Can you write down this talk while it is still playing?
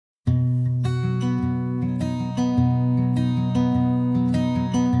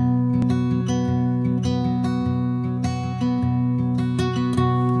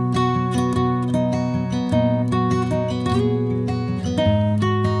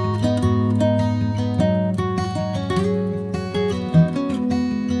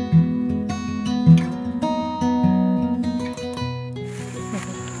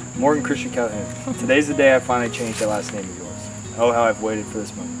Christian Calhoun. Today's the day I finally changed that last name of yours. Oh, how I've waited for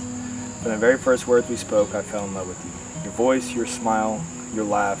this moment. From the very first words we spoke, I fell in love with you. Your voice, your smile, your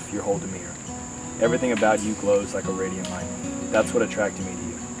laugh, your whole demeanor. Everything about you glows like a radiant light. That's what attracted me to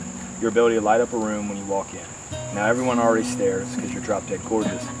you. Your ability to light up a room when you walk in. Now everyone already stares because you're drop dead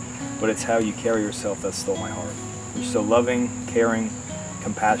gorgeous, but it's how you carry yourself that stole my heart. You're so loving, caring,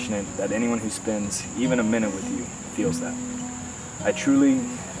 compassionate that anyone who spends even a minute with you feels that. I truly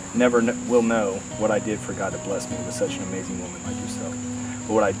never will know what I did for God to bless me with such an amazing woman like yourself.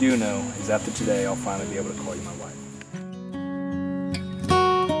 But what I do know is after today, I'll finally be able to call you my wife.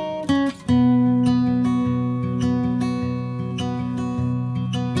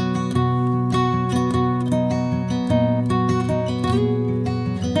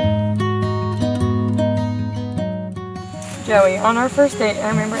 Joey, on our first date, I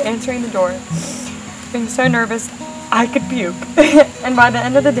remember answering the door, being so nervous I could puke. And by the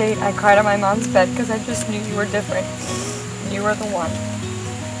end of the date, I cried on my mom's bed because I just knew you were different. You were the one.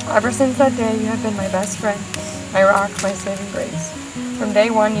 Ever since that day, you have been my best friend, my rock, my saving grace. From day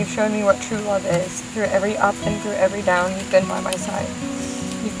one, you've shown me what true love is. Through every up and through every down, you've been by my side.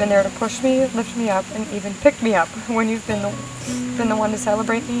 You've been there to push me, lift me up, and even pick me up when you've been the one to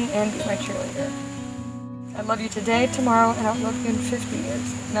celebrate me and be my cheerleader. I love you today, tomorrow, and I'll love you in 50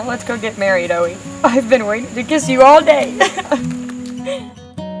 years. Now let's go get married, Owie. I've been waiting to kiss you all day.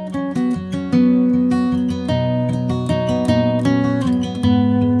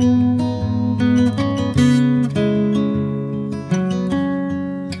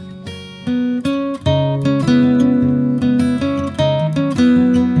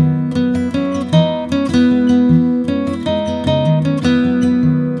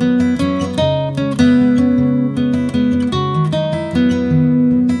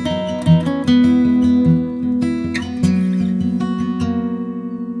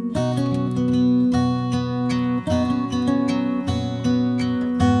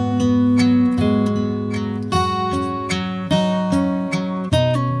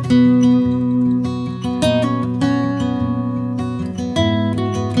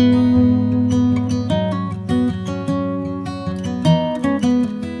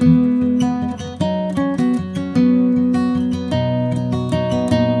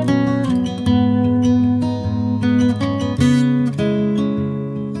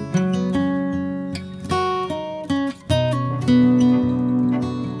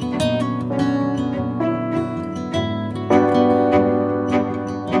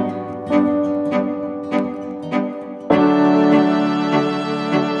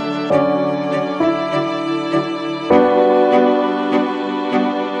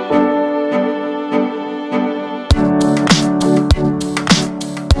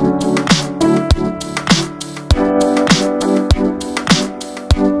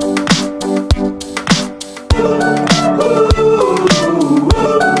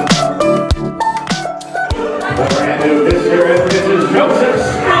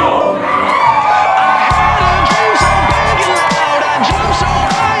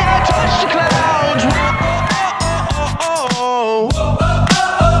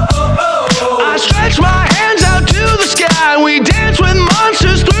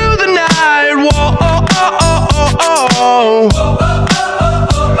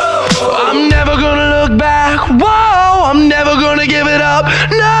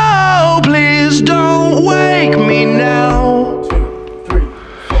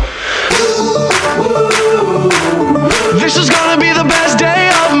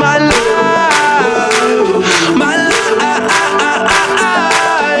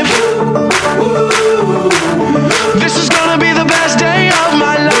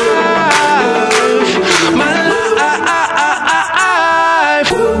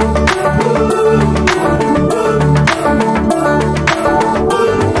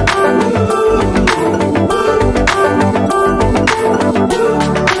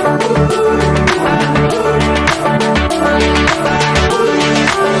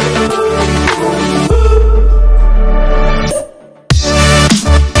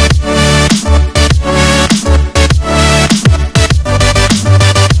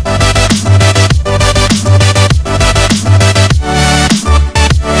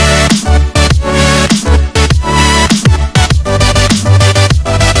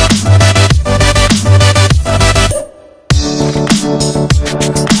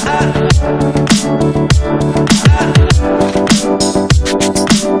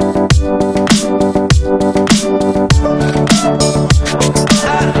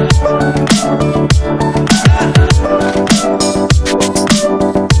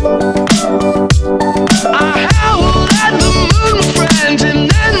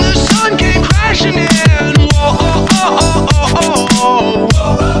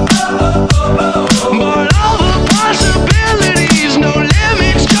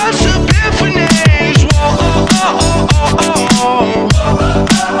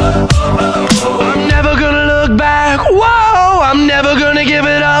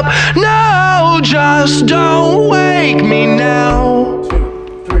 it up. No, just don't wake me now.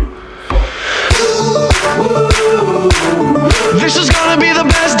 This is gonna be the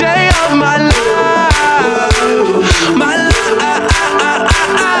best day of my life.